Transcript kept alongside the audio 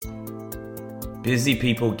busy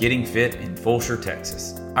people getting fit in Fulshear,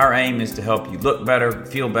 Texas. Our aim is to help you look better,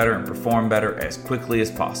 feel better, and perform better as quickly as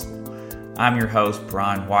possible. I'm your host,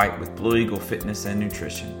 Brian White with Blue Eagle Fitness and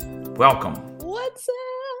Nutrition. Welcome. What's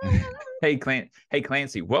up? Hey,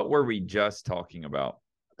 Clancy, what were we just talking about?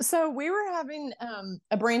 So we were having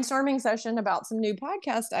a brainstorming session about some new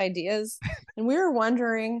podcast ideas, and we were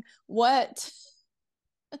wondering what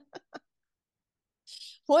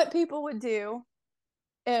people would do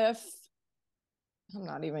if, I'm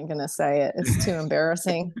not even going to say it. It's too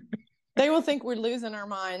embarrassing. They will think we're losing our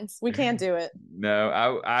minds. We can't do it.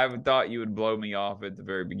 No, I thought you would blow me off at the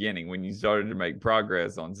very beginning. When you started to make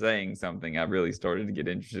progress on saying something, I really started to get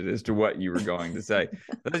interested as to what you were going to say.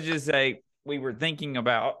 Let's just say we were thinking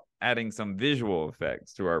about adding some visual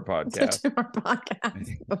effects to our podcast. To our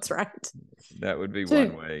podcast. That's right. That would be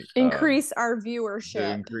one way. Increase our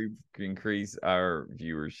viewership. Increase our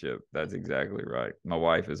viewership. That's exactly right. My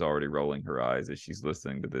wife is already rolling her eyes as she's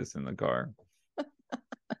listening to this in the car.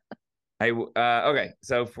 Hey, okay.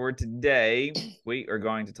 So for today, we are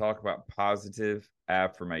going to talk about positive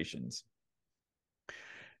affirmations.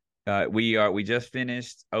 We just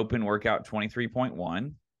finished Open Workout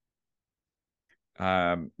 23.1.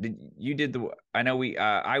 I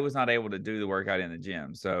was not able to do the workout in the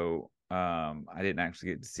gym, so I didn't actually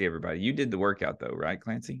get to see everybody. You did the workout though, right,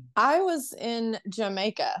 Clancy? I was in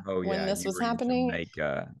Jamaica when this was happening.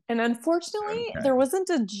 And unfortunately, there wasn't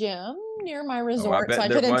a gym near my resort, so I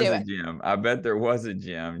couldn't do it. I bet there was a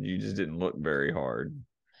gym. You just didn't look very hard.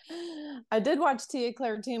 I did watch Tia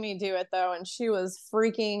Claire Toomey do it though, and she was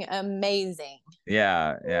freaking amazing.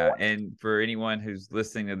 Yeah. And for anyone who's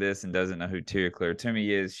listening to this and doesn't know who Tia Claire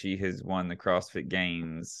Toomey is, she has won the CrossFit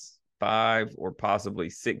Games 5 or possibly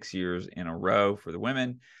 6 years in a row for the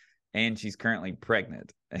women, and she's currently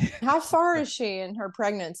pregnant. How far is she in her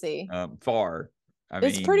pregnancy? Far.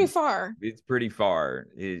 It's pretty far. It's pretty far.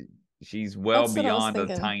 She's well beyond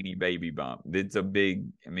a tiny baby bump. It's a big,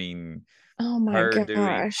 oh my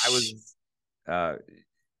gosh. I was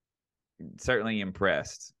certainly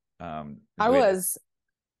impressed. Just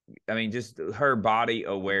her body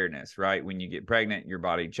awareness, right? When you get pregnant, your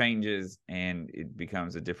body changes and it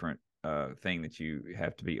becomes a different thing that you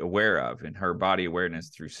have to be aware of. And her body awareness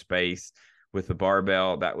through space with the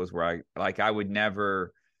barbell, that was where I would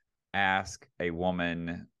never ask a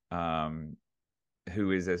woman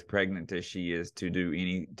who is as pregnant as she is to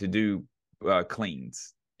do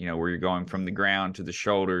cleans, where you're going from the ground to the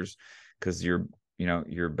shoulders, because your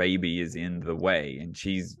baby is in the way, and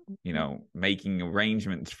she's, making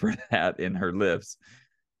arrangements for that in her lifts,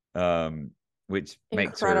 which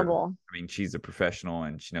makes incredible. She's a professional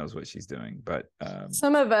and she knows what she's doing. But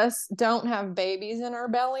some of us don't have babies in our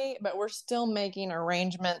belly, but we're still making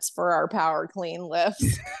arrangements for our power clean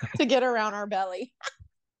lifts to get around our belly.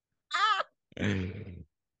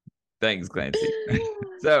 Thanks, Clancy.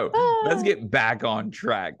 So let's get back on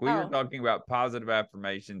track. We were talking about positive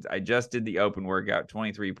affirmations. I just did the Open Workout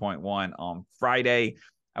 23.1 on Friday.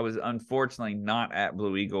 I was unfortunately not at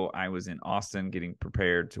Blue Eagle. I was in Austin getting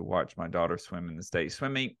prepared to watch my daughter swim in the state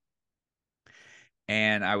swim meet.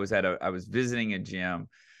 And I was visiting a gym,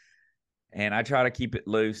 and I try to keep it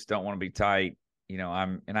loose. Don't want to be tight.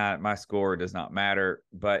 My score does not matter,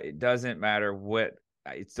 but it doesn't matter what.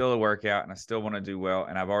 It's still a workout, and I still want to do well.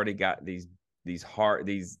 And I've already got these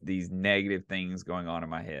negative things going on in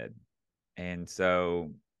my head. And so,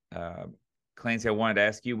 Clancy, I wanted to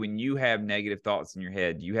ask you, when you have negative thoughts in your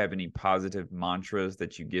head, do you have any positive mantras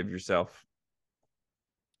that you give yourself?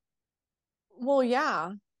 Well,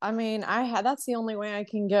 yeah. That's the only way I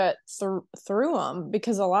can get through them,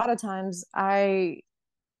 because a lot of times I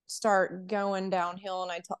start going downhill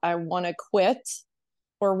and I want to quit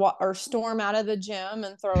or storm out of the gym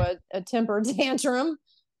and throw a temper tantrum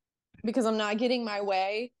because I'm not getting my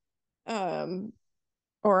way, or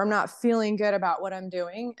I'm not feeling good about what I'm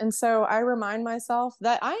doing. And so I remind myself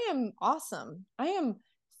that I am awesome. I am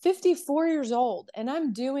 54 years old, and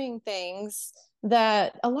I'm doing things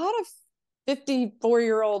that a lot of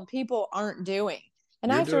 54-year-old people aren't doing.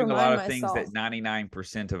 And I have to remind myself. You're doing a lot of things that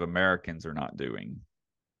 99% of Americans are not doing.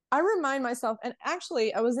 I remind myself, and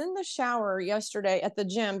actually I was in the shower yesterday at the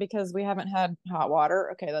gym because we haven't had hot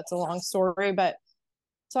water. Okay, that's a long story, but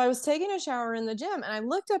so I was taking a shower in the gym, and I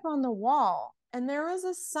looked up on the wall, and there was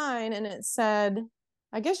a sign, and it said,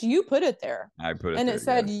 I guess you put it there. I put it and there, it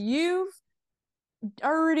said, yes. You've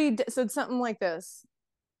already said something like this.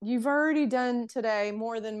 You've already done today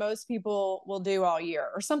more than most people will do all year,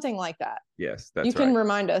 or something like that. Yes, that's right. You can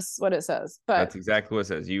remind us what it says. But that's exactly what it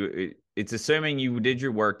says. It's assuming you did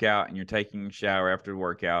your workout and you're taking a shower after the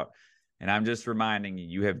workout. And I'm just reminding you,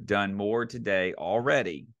 you have done more today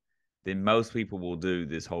already than most people will do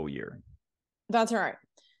this whole year. That's right.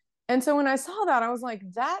 And so when I saw that, I was like,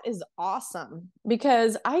 that is awesome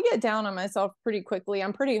because I get down on myself pretty quickly.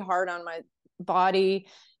 I'm pretty hard on my body.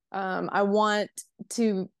 I want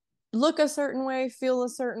to look a certain way, feel a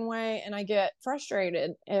certain way, and I get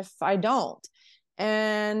frustrated if I don't.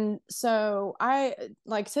 And so I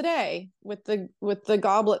like today with the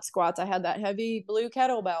goblet squats, I had that heavy blue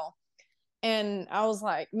kettlebell. And I was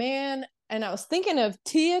like, man, and I was thinking of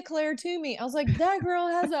Tia Claire Toomey. I was like, that girl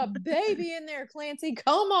has a baby in there, Clancy.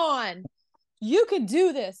 Come on. You could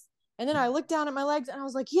do this. And then I looked down at my legs and I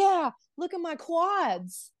was like, yeah, look at my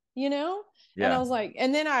quads, you know? And I Yeah. was like,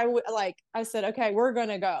 and then I said, okay, we're going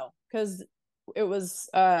to go. Cause it was,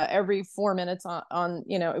 every 4 minutes on,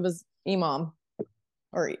 it was EMOM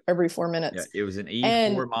or every 4 minutes. It was an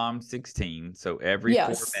And E4 Mom 16. So every 4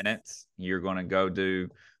 yes. minutes, you're going to go do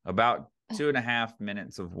about 2.5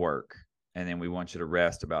 minutes of work. And then we want you to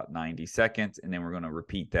rest about 90 seconds. And then we're going to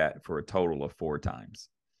repeat that for a total of 4 times.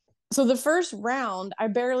 So the first round, I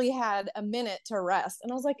barely had a minute to rest.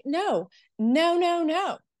 And I was like, no, no, no,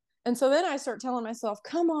 no. And so then I start telling myself,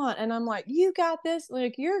 come on. And I'm like, you got this.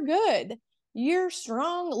 Like, you're good. You're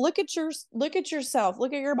strong. Look at yourself.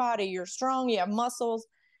 Look at your body. You're strong. You have muscles.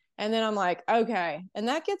 And then I'm like, okay. And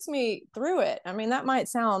that gets me through it. I mean, that might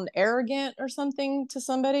sound arrogant or something to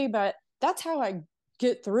somebody, but that's how I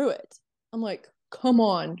get through it. I'm like, come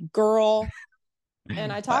on, girl.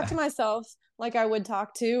 And I talk to myself like I would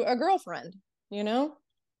talk to a girlfriend, you know?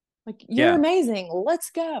 Like, you're Yeah, amazing.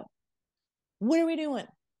 Let's go. What are we doing?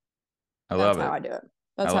 I That's love how it. I do it. I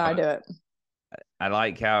That's how love I it. do it. I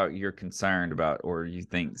like how you're concerned about, or you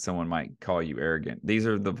think someone might call you arrogant. These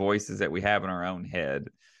are the voices that we have in our own head.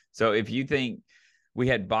 So if you think we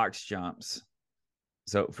had box jumps,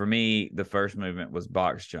 so for me, the first movement was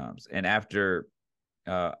box jumps. And after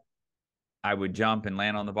uh, I would jump and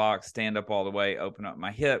land on the box, stand up all the way, open up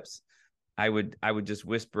my hips, I would just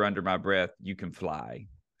whisper under my breath, "You can fly."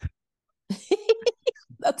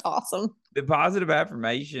 That's awesome. The positive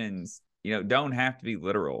affirmations, don't have to be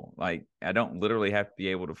literal. Like I don't literally have to be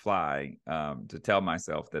able to fly to tell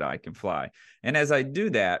myself that I can fly. And as I do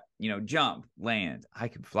that, jump, land, I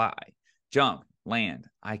can fly. Jump, land,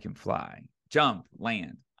 I can fly. Jump,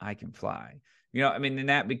 land, I can fly. I mean, then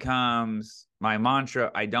that becomes my mantra.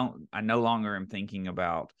 I no longer am thinking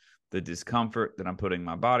about the discomfort that I'm putting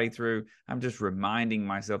my body through. I'm just reminding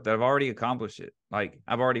myself that I've already accomplished it. Like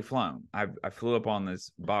I've already flown. I flew up on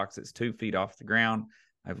this box that's 2 feet off the ground.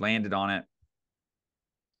 I've landed on it.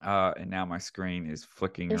 And now my screen is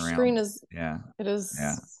flicking Your around. screen is, Yeah. it Yeah.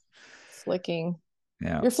 is flicking.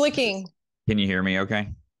 Yeah. You're flicking. Can you hear me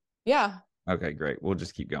okay? Yeah. Okay, great. We'll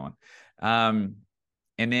just keep going. Um,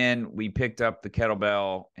 and then we picked up the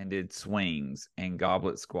kettlebell and did swings and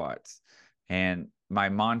goblet squats. And my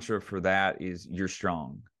mantra for that is you're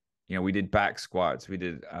strong. We did back squats. I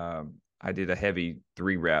did a heavy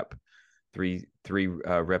three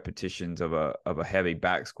repetitions of a heavy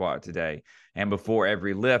back squat today. And before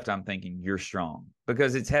every lift, I'm thinking you're strong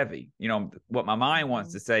because it's heavy. What my mind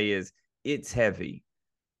wants to say is it's heavy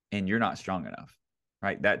and you're not strong enough,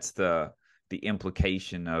 right? That's the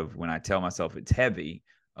implication of when I tell myself it's heavy.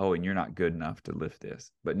 Oh, and you're not good enough to lift this.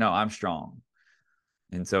 But no, I'm strong.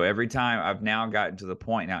 And so every time I've now gotten to the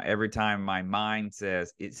point now, every time my mind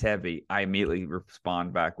says it's heavy, I immediately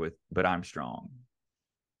respond back with, but I'm strong.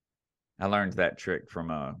 I learned that trick from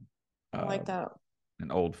I like that.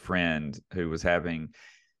 an old friend who was having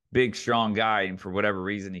big, strong guy. And for whatever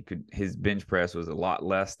reason, his bench press was a lot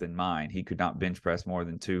less than mine. He could not bench press more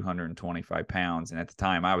than 225 pounds. And at the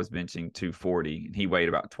time I was benching 240 and he weighed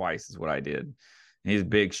about twice as what I did. And he's a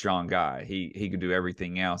big, strong guy. He could do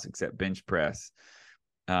everything else except bench press.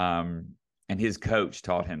 And his coach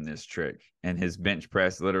taught him this trick, and his bench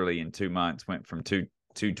press literally in 2 months went from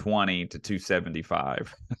 220 to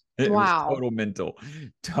 275. It was Wow. total mental.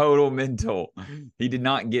 He did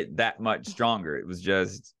not get that much stronger. It was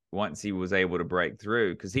just once he was able to break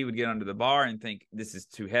through, because he would get under the bar and think, this is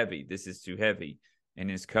too heavy. This is too heavy.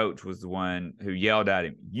 And his coach was the one who yelled at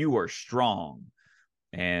him, you are strong.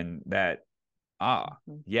 And that,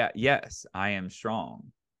 yeah, yes, I am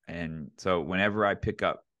strong. And so whenever I pick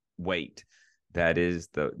up weight, that is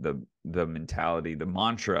the mentality, the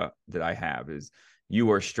mantra that I have is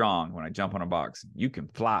you are strong. When I jump on a box, you can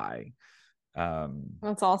fly.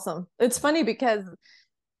 That's awesome. It's funny because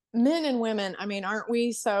men and women, I mean, aren't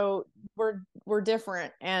we so we're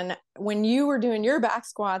different. And when you were doing your back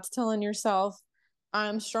squats telling yourself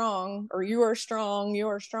I'm strong or you are strong,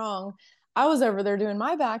 I was over there doing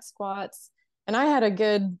my back squats and I had a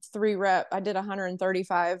good 3 rep. I did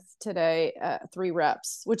 135 today, 3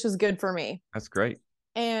 reps, which is good for me. That's great.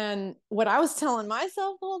 And what I was telling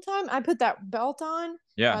myself the whole time, I put that belt on.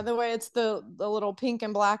 Yeah. By the way, it's the little pink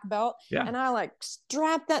and black belt. Yeah. And I like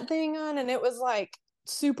strapped that thing on, and it was like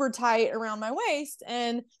super tight around my waist.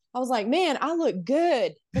 And I was like, man, I look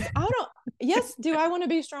good. Because I don't, yes, do I want to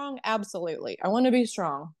be strong? Absolutely. I want to be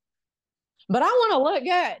strong. But I want to look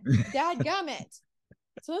good. Dadgummit.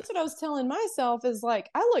 So that's what I was telling myself is like,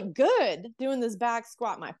 I look good doing this back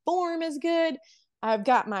squat. My form is good. I've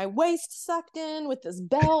got my waist sucked in with this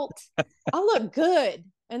belt. I look good.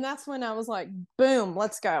 And that's when I was like, boom,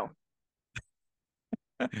 let's go.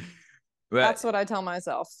 That's what I tell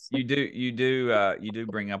myself. You do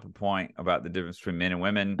bring up a point about the difference between men and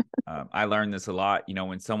women. I learned this a lot.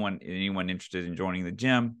 When anyone interested in joining the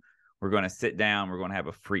gym, we're going to sit down. We're going to have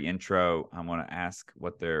a free intro. I'm going to ask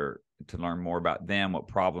to learn more about them. What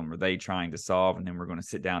problem are they trying to solve? And then we're going to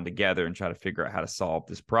sit down together and try to figure out how to solve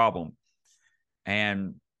this problem.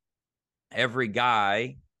 And every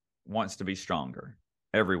guy wants to be stronger.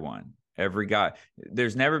 Every guy.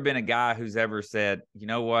 There's never been a guy who's ever said, you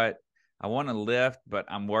know what? I want to lift, but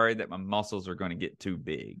I'm worried that my muscles are going to get too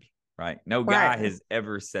big, right? No guy has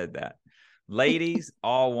ever said that. Ladies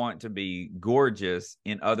all want to be gorgeous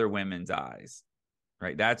in other women's eyes,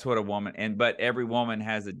 right? That's what a woman, but every woman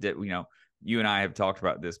has you and I have talked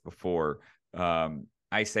about this before.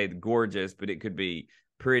 I say the gorgeous, but it could be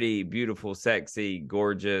pretty, beautiful, sexy,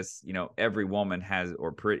 gorgeous. Every woman has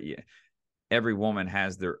every woman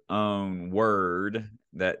has their own word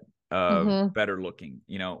that better looking,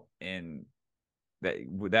 and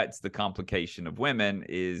that's the complication of women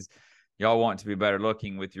is y'all want to be better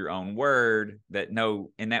looking with your own word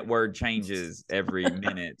and that word changes every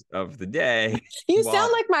minute of the day. You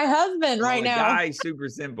sound like my husband right now. Guy's super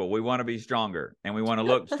simple. We want to be stronger and we want to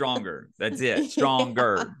look stronger. That's it.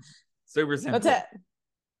 Stronger. Yeah. Super simple. That's it.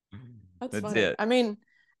 That's funny. It. I mean,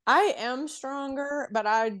 I am stronger, but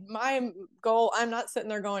my goal, I'm not sitting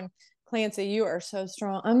there going, Clancy, you are so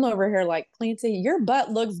strong. I'm over here like, Clancy, your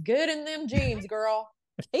butt looks good in them jeans, girl.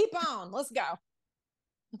 Keep on. Let's go.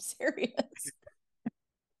 I'm serious.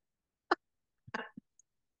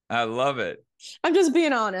 I love it. I'm just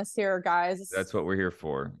being honest here, guys. That's what we're here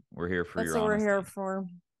for. We're here for your honesty. That's what we're here for.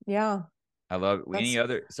 Yeah. I love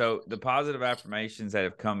it. So the positive affirmations that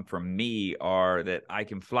have come from me are that I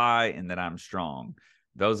can fly and that I'm strong.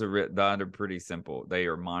 Those are pretty simple. They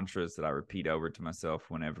are mantras that I repeat over to myself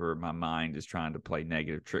whenever my mind is trying to play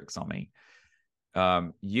negative tricks on me.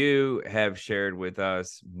 You have shared with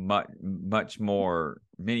us many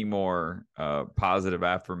more positive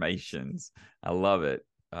affirmations. I love it.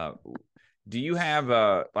 Do you have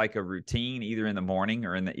a routine either in the morning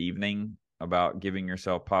or in the evening about giving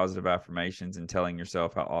yourself positive affirmations and telling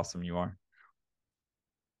yourself how awesome you are?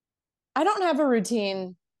 I don't have a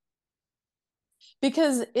routine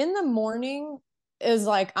because in the morning is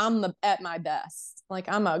like I'm at my best. Like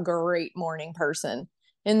I'm a great morning person.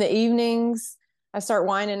 In the evenings, I start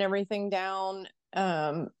winding everything down.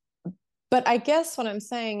 But I guess what I'm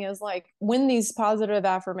saying is like when these positive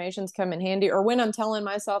affirmations come in handy, or when I'm telling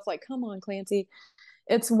myself like, come on, Clancy,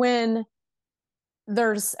 it's when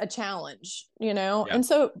there's a challenge, Yeah. And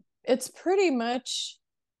so it's pretty much,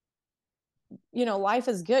 life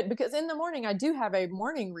is good because in the morning I do have a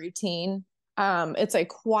morning routine. It's a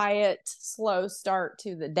quiet, slow start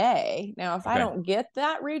to the day. Now, if I don't get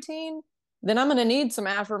that routine, then I'm going to need some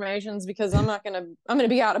affirmations because I'm going to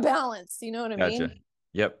be out of balance. You know what I mean?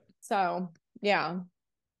 Yep. So, yeah.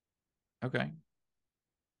 Okay.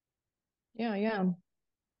 Yeah.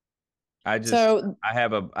 I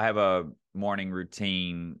have a morning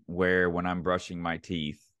routine where when I'm brushing my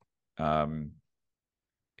teeth, I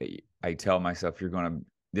tell myself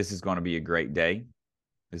this is going to be a great day.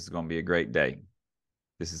 This is going to be a great day.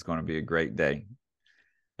 This is going to be a great day.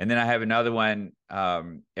 And then I have another one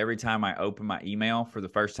every time I open my email for the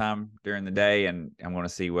first time during the day, and I'm going to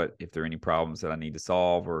see if there are any problems that I need to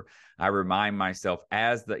solve, or I remind myself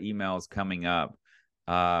as the email is coming up,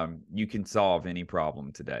 you can solve any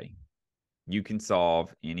problem today. You can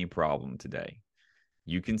solve any problem today.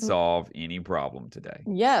 You can solve any problem today.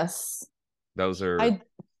 Yes. Those are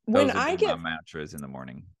my mantras in the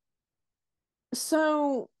morning.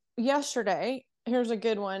 So yesterday, here's a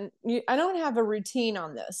good one. I don't have a routine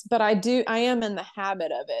on this, but I am in the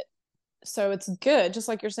habit of it. So it's good. Just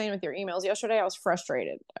like you're saying with your emails. Yesterday, I was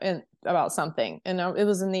frustrated about something, and it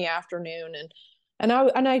was in the afternoon, and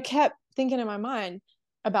I kept thinking in my mind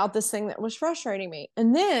about this thing that was frustrating me.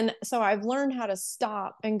 And then, so I've learned how to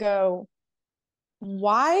stop and go,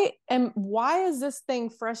 why is this thing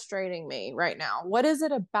frustrating me right now? What is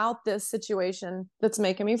it about this situation that's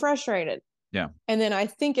making me frustrated? Yeah. And then I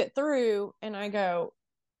think it through and I go,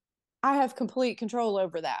 I have complete control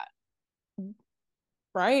over that,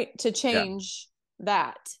 right? To change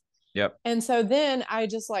that. Yep. And so then I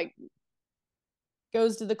just like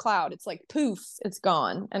goes to the cloud. It's like poof, it's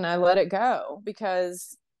gone. And I let it go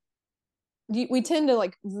because we tend to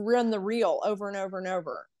like run the reel over and over and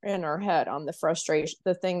over in our head on the frustration,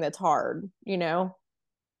 the thing that's hard, you know?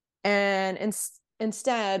 And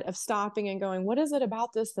instead of stopping and going, what is it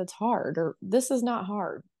about this that's hard? Or this is not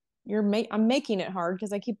hard. I'm making it hard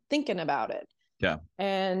because I keep thinking about it. Yeah.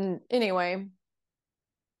 And anyway,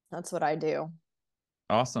 that's what I do.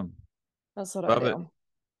 Awesome. That's what Love I do. it.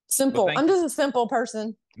 Simple. Well, I'm just a simple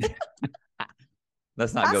person.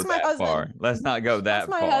 Let's not go that far. Let's not go that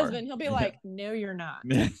far. That's my husband. He'll be like, no, you're not.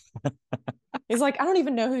 He's like, I don't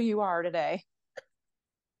even know who you are today.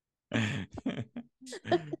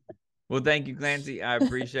 Well, thank you, Clancy. I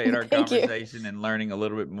appreciate our conversation and learning a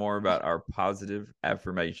little bit more about our positive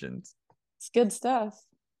affirmations. It's good stuff.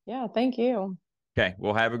 Yeah, thank you. Okay,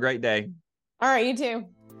 well, have a great day. All right, you too.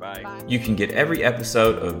 Bye. Bye. You can get every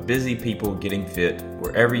episode of Busy People Getting Fit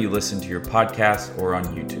wherever you listen to your podcast or on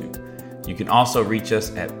YouTube. You can also reach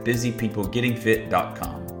us at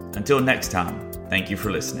busypeoplegettingfit.com. Until next time, thank you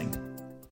for listening.